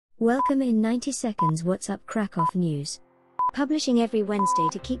Welcome in 90 seconds. What's up, Krakow news? Publishing every Wednesday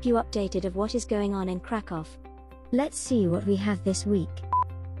to keep you updated of what is going on in Krakow. Let's see what we have this week.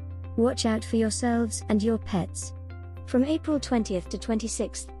 Watch out for yourselves and your pets. From April 20th to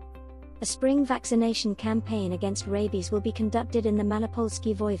 26th, a spring vaccination campaign against rabies will be conducted in the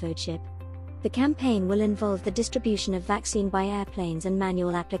MAŁOPOLSKA voivodeship. The campaign will involve the distribution of vaccine by airplanes and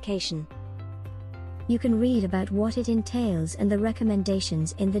manual application. You can read about what it entails and the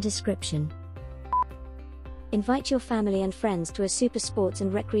recommendations in the description. Invite your family and friends to a super sports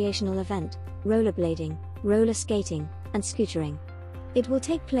and recreational event, rollerblading, roller skating, and scootering. It will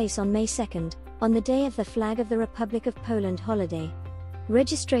take place on May 2nd, on the day of the Flag of the Republic of Poland holiday.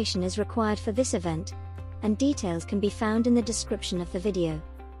 Registration is required for this event, and details can be found in the description of the video.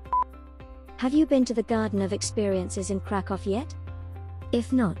 Have you been to the Garden of Experiences in Krakow yet?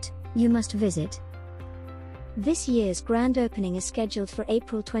 If not, you must visit. This year's grand opening is scheduled for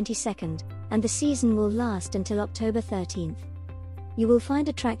April 22nd, and the season will last until October 13th. You will find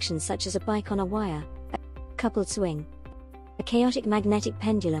attractions such as a bike on a wire, a coupled swing, a chaotic magnetic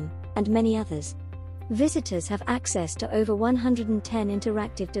pendulum, and many others. Visitors have access to over 110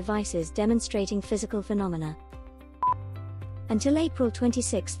 interactive devices demonstrating physical phenomena. Until April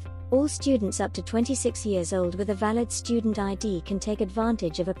 26th, all students up to 26 years old with a valid student ID can take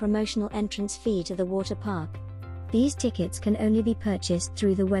advantage of a promotional entrance fee to the water park. These tickets can only be purchased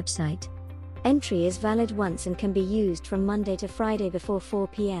through the website. Entry is valid once and can be used from Monday to Friday before 4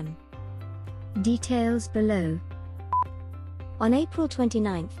 p.m. Details below. On April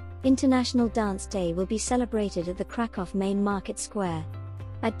 29th, International Dance Day will be celebrated at the Krakow Main Market Square.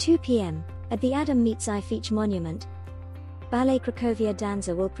 At 2 p.m., at the Adam Mickiewicz Monument, Ballet Cracovia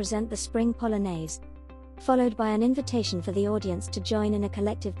Danza will present the Spring Polonaise, followed by an invitation for the audience to join in a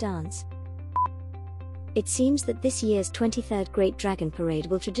collective dance. It seems that this year's 23rd Great Dragon Parade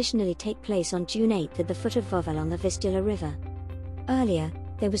will traditionally take place on June 8th at the foot of Wawel on the Vistula River. Earlier,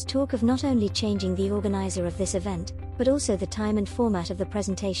 there was talk of not only changing the organizer of this event, but also the time and format of the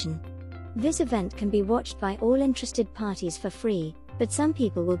presentation. This event can be watched by all interested parties for free, but some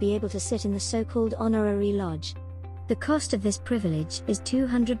people will be able to sit in the so-called honorary lodge. The cost of this privilege is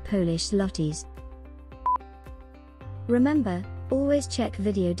 200 Polish zlotys. Remember, always check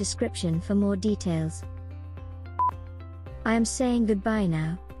video description for more details. I am saying goodbye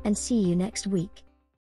now, and see you next week.